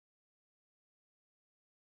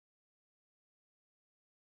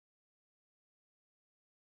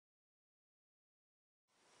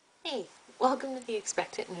Hey, welcome to the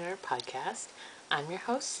Expectant Knitter podcast. I'm your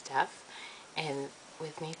host, Steph, and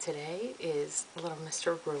with me today is little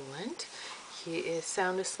Mr. Roland. He is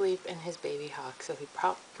sound asleep in his baby hawk, so he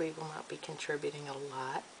probably will not be contributing a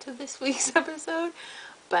lot to this week's episode,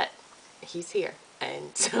 but he's here,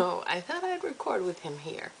 and so I thought I'd record with him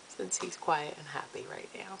here since he's quiet and happy right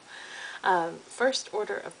now. First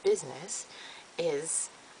order of business is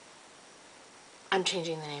I'm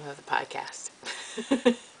changing the name of the podcast.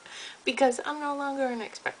 Because I'm no longer an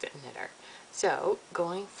expectant knitter. So,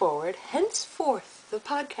 going forward, henceforth, the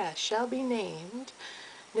podcast shall be named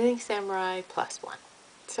Knitting Samurai Plus One.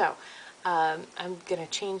 So, I'm going to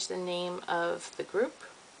change the name of the group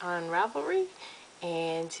on Ravelry,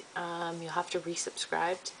 and you'll have to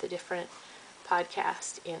resubscribe to the different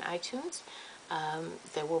podcasts in iTunes.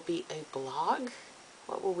 There will be a blog.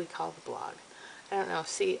 What will we call the blog? I don't know.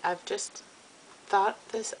 See, I've just thought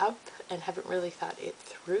this up and haven't really thought it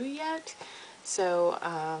through yet, so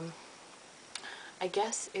I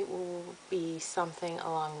guess it will be something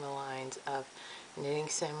along the lines of Knitting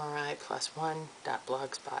Samurai Plus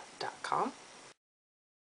One.blogspot.com.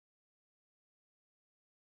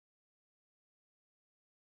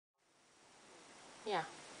 Yeah,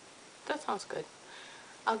 that sounds good.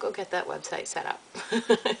 I'll go get that website set up.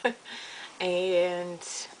 And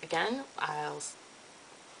again, I'll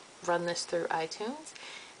run this through iTunes,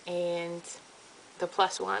 and the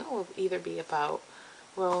plus one will either be about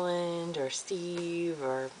Roland or Steve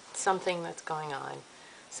or something that's going on.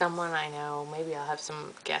 Someone I know, maybe I'll have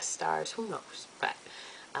some guest stars, who knows. But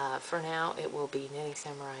for now, it will be Knitting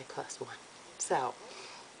Samurai Plus One. So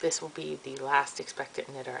this will be the last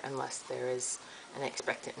Expectant Knitter, unless there is an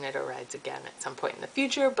Expectant Knitter rides again at some point in the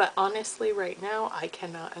future. But honestly, right now, I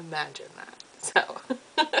cannot imagine that. So,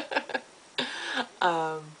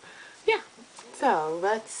 yeah. So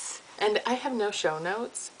let's, and I have no show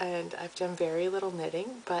notes, and I've done very little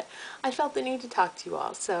knitting, but I felt the need to talk to you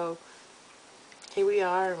all. So here we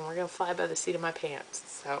are, and we're going to fly by the seat of my pants.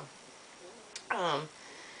 So, I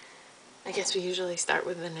guess we usually start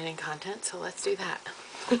with the knitting content, so let's do that.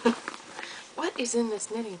 What is in this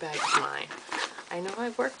knitting bag of mine? I know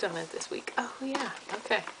I've worked on it this week. Oh yeah,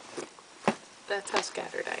 okay. That's how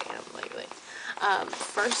scattered I am lately.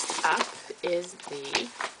 First up is the,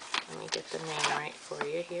 let me get the name right for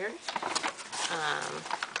you here.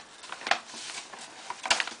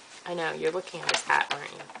 I know, you're looking at his hat,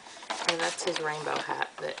 aren't you? And that's his rainbow hat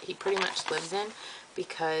that he pretty much lives in,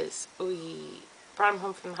 because we brought him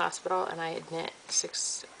home from the hospital and I had knit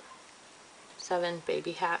 7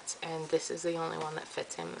 baby hats, and this is the only one that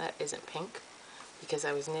fits him that isn't pink, because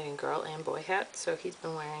I was knitting girl and boy hats, so he's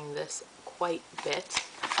been wearing this quite a bit.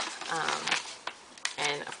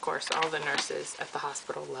 And of course all the nurses at the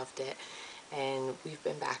hospital loved it, and we've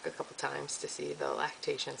been back a couple times to see the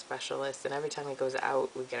lactation specialist, and every time he goes out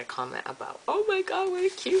we get a comment about, oh my god, what a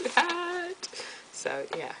cute hat. So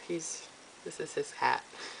yeah, this is his hat.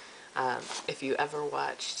 If you ever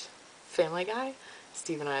watched Family Guy,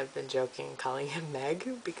 Steve and I have been joking calling him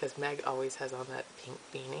Meg, because Meg always has on that pink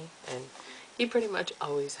beanie, and he pretty much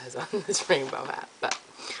always has on this rainbow hat. But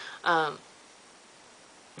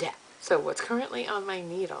yeah, so what's currently on my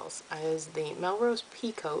needles is the Melrose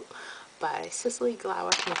Peacoat by Cicely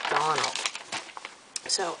Glowick McDonald.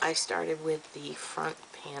 So I started with the front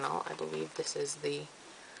panel. I believe this is the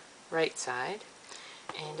right side,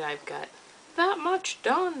 and I've got that much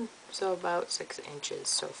done, so about 6 inches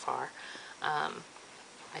so far. I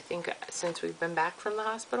think since we've been back from the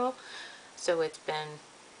hospital, so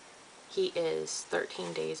he is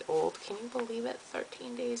 13 days old. Can you believe it?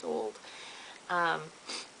 13 days old.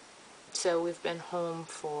 So we've been home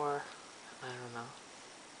for, I don't know,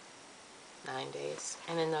 9 days.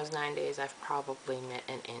 And in those 9 days, I've probably knit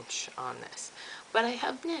an inch on this. But I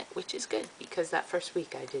have knit, which is good, because that first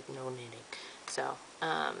week I did no knitting. So,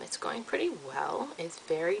 it's going pretty well. It's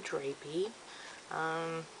very drapey.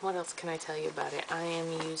 What else can I tell you about it? I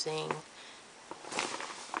am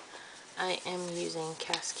using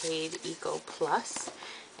Cascade Eco Plus,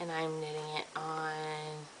 and I'm knitting it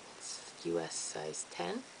on US size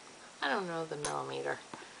 10. I don't know the millimeter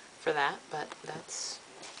for that, but that's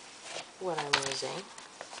what I'm using.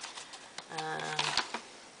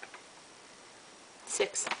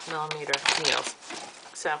 6 millimeter needles.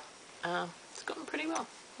 So, it's going pretty well.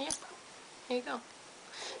 Yeah, here you go.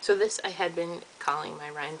 So this I had been calling my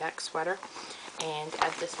Rhinebeck sweater, and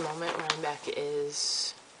at this moment Rhinebeck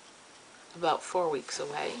is about 4 weeks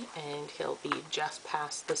away, and he'll be just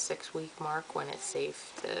past the 6-week mark when it's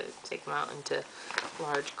safe to take him out into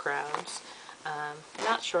large crowds.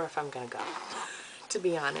 Not sure if I'm gonna go, to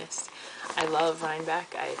be honest. I love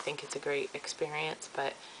Rhinebeck. I think it's a great experience,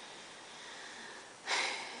 but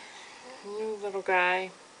new little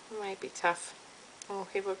guy. Might be tough. Oh,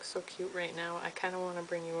 he looks so cute right now. I kind of want to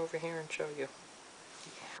bring you over here and show you.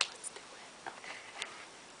 Yeah, let's do it. Okay.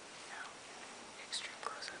 Now, extreme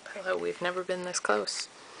close-up. Hello, we've never been this close.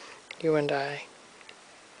 You and I.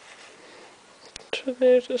 So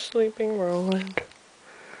there's a sleeping Roland.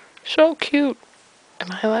 So cute.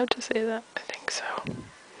 Am I allowed to say that? I think so.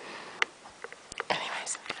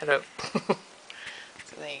 Anyways, hello.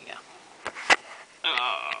 So there you go.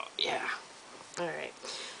 Oh, yeah. Alright.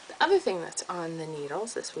 The other thing that's on the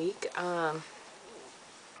needles this week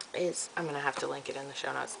is, I'm going to have to link it in the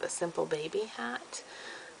show notes, the Simple Baby hat.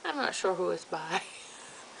 I'm not sure who it's by,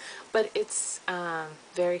 but it's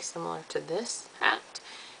very similar to this hat,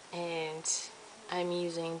 and I'm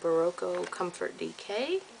using Barocco Comfort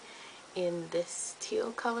DK in this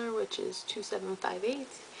teal color, which is 2758,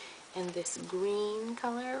 and this green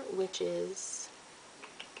color, which is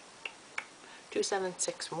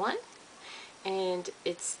 2761, and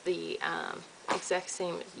it's the exact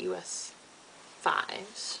same US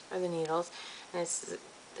 5s are the needles, and it's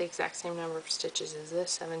the exact same number of stitches as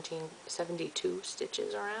this, 72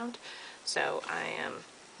 stitches around. So I am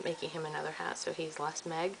making him another hat so he's less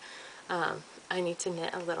meg. I need to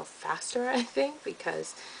knit a little faster, I think,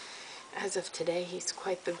 because as of today he's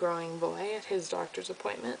quite the growing boy at his doctor's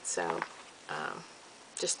appointment, so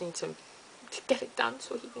just need to get it done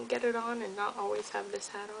so he can get it on and not always have this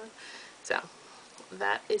hat on. So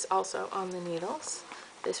that is also on the needles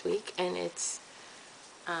this week, and it's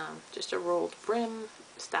just a rolled brim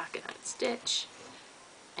stockinette stitch,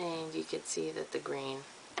 and you can see that the green,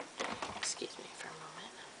 excuse me for a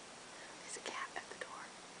moment, there's a cat at the door.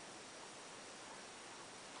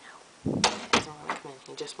 No, he doesn't want to come in,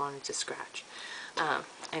 he just wanted to scratch.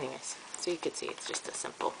 Anyways, so you can see it's just a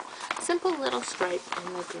simple little stripe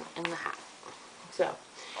in the hat. So,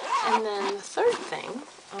 and then the third thing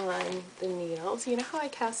on the needles, you know how I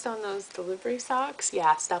cast on those delivery socks?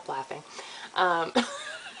 Yeah, stop laughing.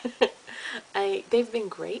 They've been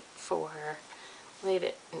great for late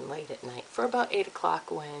at night, for about 8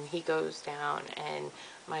 o'clock when he goes down and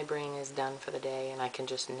my brain is done for the day and I can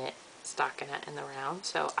just knit stockinette in the round.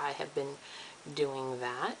 So I have been doing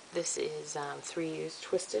that. This is 3U's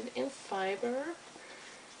Twisted in Fiber.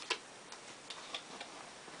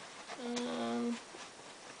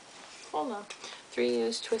 Hold on.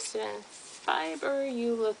 3U's Twisted in Fiber.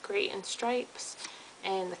 You Look Great in Stripes.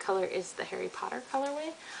 And the color is the Harry Potter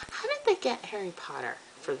colorway. How did they get Harry Potter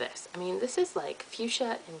for this? I mean, this is like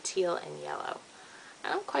fuchsia and teal and yellow. I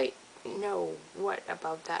don't quite know what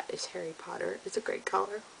about that is Harry Potter. It's a great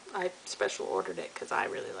color. I special ordered it because I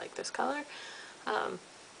really like this color.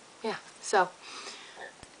 Yeah, so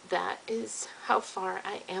that is how far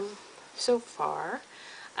I am so far.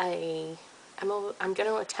 I'm going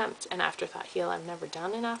to attempt an afterthought heel. I've never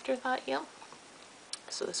done an afterthought heel,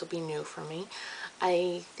 so this will be new for me.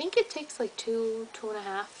 I think it takes like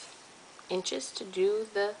 2.5 inches to do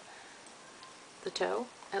the toe.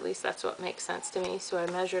 At least that's what makes sense to me. So I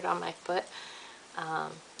measured on my foot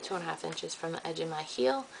 2.5 inches from the edge of my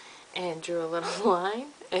heel and drew a little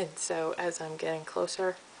line. And so as I'm getting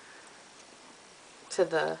closer to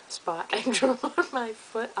the spot I drew on my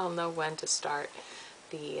foot, I'll know when to start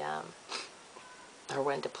the or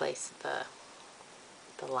when to place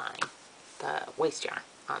the line, the waist yarn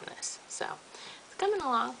on this. So it's coming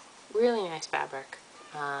along. Really nice fabric.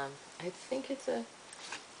 I think it's a,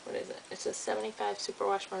 what is it? It's a 75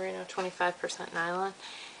 superwash merino, 25% nylon,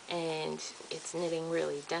 and it's knitting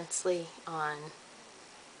really densely on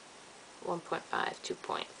 1.5,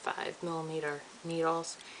 2.5 millimeter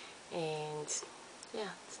needles, and yeah,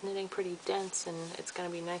 it's knitting pretty dense, and it's going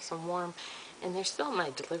to be nice and warm. And they're still my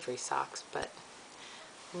delivery socks, but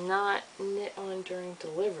not knit on during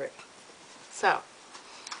delivery. So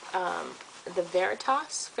the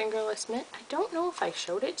Veritas fingerless mitt, I don't know if I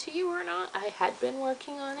showed it to you or not. I had been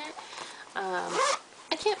working on it.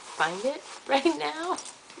 I can't find it right now.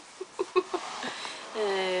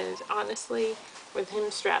 And honestly, with him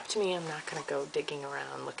strapped to me, I'm not going to go digging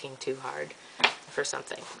around looking too hard for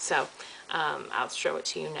something. So I'll show it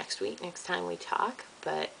to you next week, next time we talk.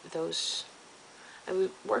 But those, I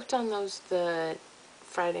worked on those the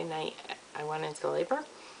Friday night I went into labor.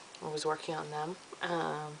 I was working on them,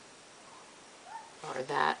 or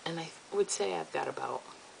that, and I would say I've got about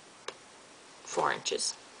 4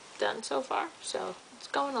 inches done so far, so it's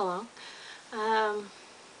going along.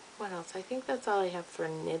 What else? I think that's all I have for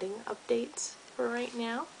knitting updates for right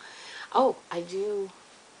now. Oh, I do,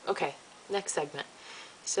 okay, next segment.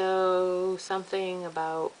 So something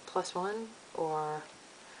about +1 or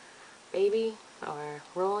baby or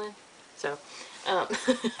Roland. So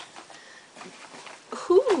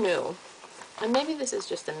who knew and maybe this is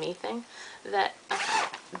just a me thing, that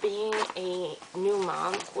being a new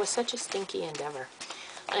mom was such a stinky endeavor.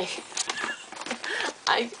 Like,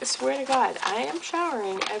 I swear to God, I am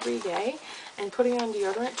showering every day and putting on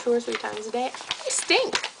deodorant 2 or 3 times a day. I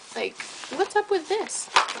stink. Like, what's up with this?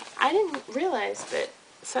 I didn't realize that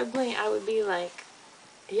suddenly I would be like,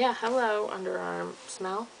 yeah, hello, underarm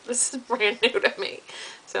smell. This is brand new to me.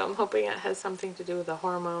 So I'm hoping it has something to do with the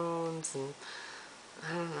hormones and,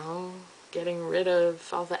 I don't know, getting rid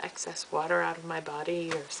of all the excess water out of my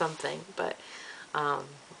body or something. But,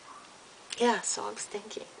 yeah, so I'm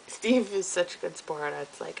stinky. Steve is such a good sport.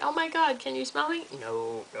 It's like, oh my God, can you smell me?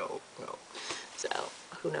 No, no, no. So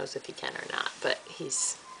who knows if he can or not, but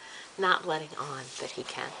he's not letting on that he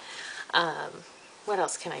can. What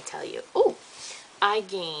else can I tell you? Oh, I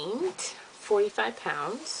gained 45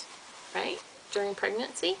 pounds, right, during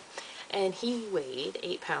pregnancy, and he weighed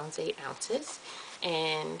 8 pounds, 8 ounces,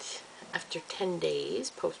 and after 10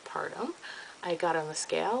 days postpartum, I got on the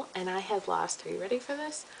scale, and I had lost, are you ready for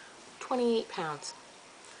this? 28 pounds.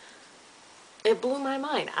 It blew my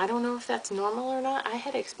mind. I don't know if that's normal or not. I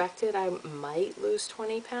had expected I might lose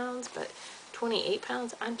 20 pounds, but 28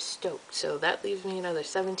 pounds, I'm stoked. So that leaves me another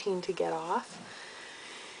 17 to get off.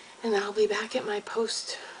 And then I'll be back at my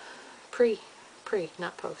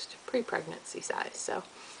pre-pregnancy size. So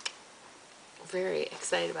very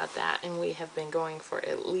excited about that. And we have been going for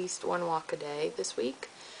at least 1 walk a day this week.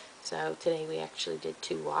 So today we actually did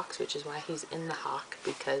 2 walks, which is why he's in the hock,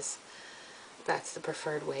 because that's the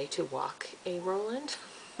preferred way to walk a Roland.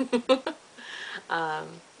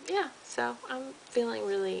 Yeah, so I'm feeling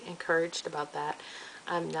really encouraged about that.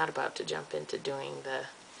 I'm not about to jump into doing the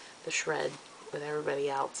shred with everybody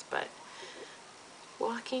else, but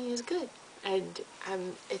walking is good. And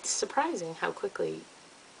it's surprising how quickly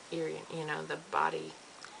the body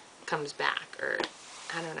comes back, or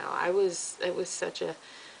I don't know. It was such a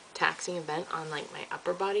taxing event on like my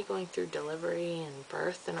upper body going through delivery and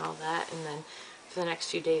birth and all that, and then for the next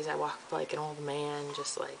few days I walked like an old man,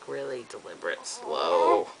 just like really deliberate,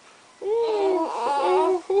 slow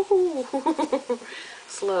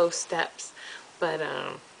slow steps. But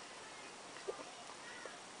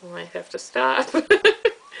we might have to stop.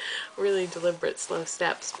 Really deliberate slow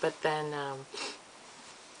steps, but then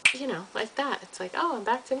like that, it's like, oh, I'm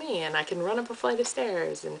back to me, and I can run up a flight of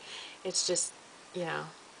stairs, and it's just,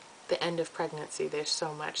 the end of pregnancy, there's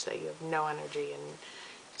so much that you have no energy, and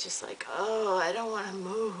it's just like, oh, I don't want to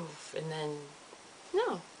move. And then,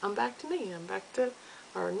 no, I'm back to me. I'm back to,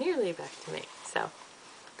 or nearly back to me. So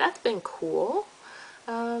that's been cool.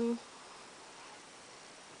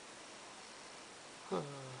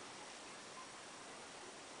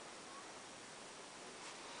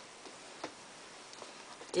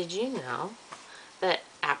 Did you know that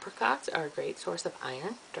apricots are a great source of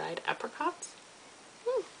iron? Dried apricots?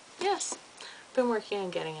 Yes. Been working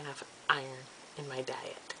on getting enough iron in my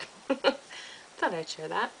diet. Thought I'd share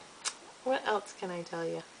that. What else can I tell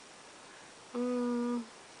you?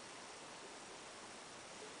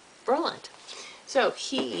 Roland. So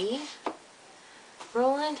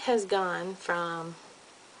Roland has gone from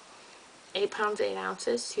 8 pounds 8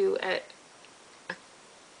 ounces to at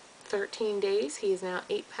 13 days he is now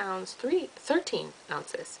 8 pounds 13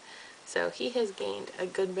 ounces. So he has gained a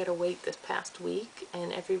good bit of weight this past week,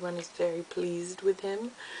 and everyone is very pleased with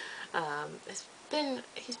him.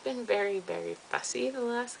 He's been very, very fussy the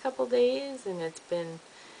last couple days, and it's been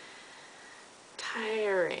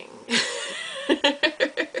tiring.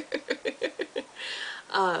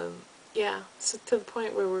 Yeah, so to the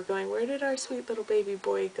point where we're going, where did our sweet little baby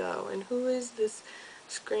boy go? And who is this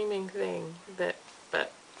screaming thing but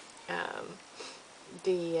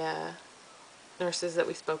the nurses that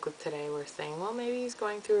we spoke with today were saying, well, maybe he's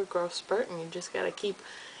going through a growth spurt, and you just gotta keep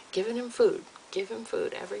giving him food. Give him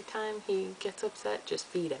food. Every time he gets upset, just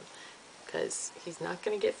feed him, because he's not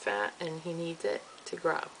gonna get fat, and he needs it to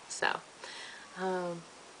grow. So,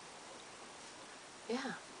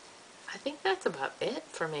 yeah, I think that's about it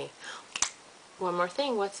for me. One more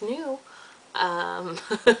thing, what's new? Yeah,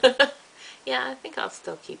 I think I'll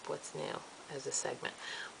still keep what's new as a segment.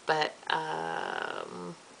 But,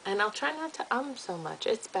 and I'll try not to so much.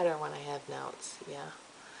 It's better when I have notes. Yeah.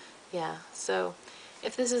 Yeah. So,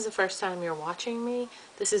 if this is the first time you're watching me,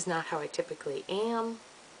 this is not how I typically am.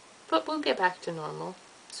 But we'll get back to normal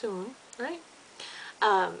soon, right?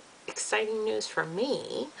 Exciting news for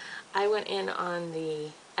me. I went in on the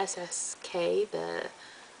SSK, the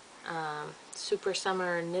Super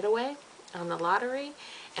Summer Knit-Away, on the lottery,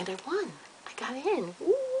 and I won. I got in.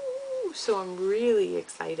 Woo! So I'm really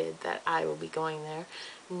excited that I will be going there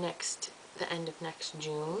the end of next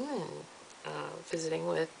June, and visiting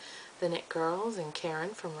with the Knit Girls and Karen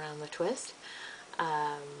from Round the Twist.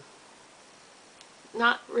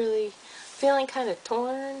 Not really feeling kind of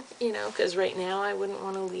torn, you know, because right now I wouldn't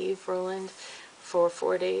want to leave Roland for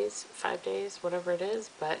 4 days, 5 days, whatever it is,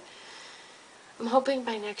 but I'm hoping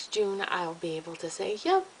by next June I'll be able to say,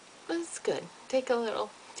 yep, that's good. Take a little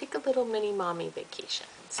mini mommy vacation.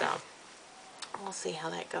 So we'll see how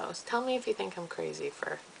that goes. Tell me if you think I'm crazy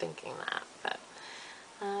for thinking that, but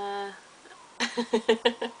I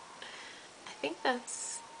think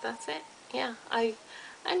that's it. Yeah,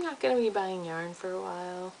 I'm not gonna be buying yarn for a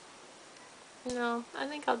while. No, I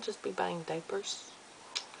think I'll just be buying diapers.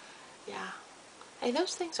 Yeah. Hey,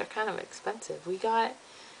 those things are kind of expensive. We got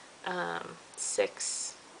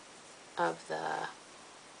 6 of the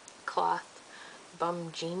cloth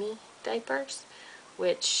Bum Genie diapers,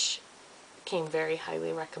 which came very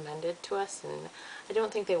highly recommended to us, and I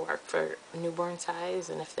don't think they work for newborn size,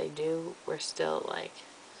 and if they do, we're still like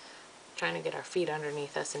trying to get our feet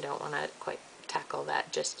underneath us and don't want to quite tackle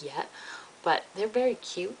that just yet. But they're very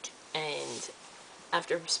cute, and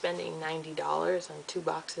after spending $90 on 2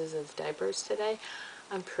 boxes of diapers today,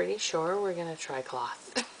 I'm pretty sure we're gonna try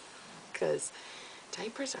cloth because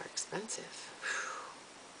diapers are expensive.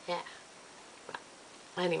 Yeah. But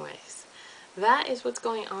anyways, that is what's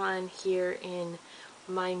going on here in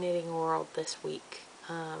my knitting world this week.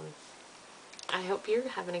 I hope you're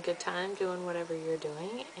having a good time doing whatever you're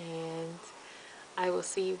doing, and I will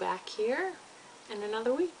see you back here in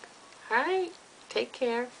another week. Alright, take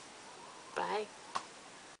care. Bye.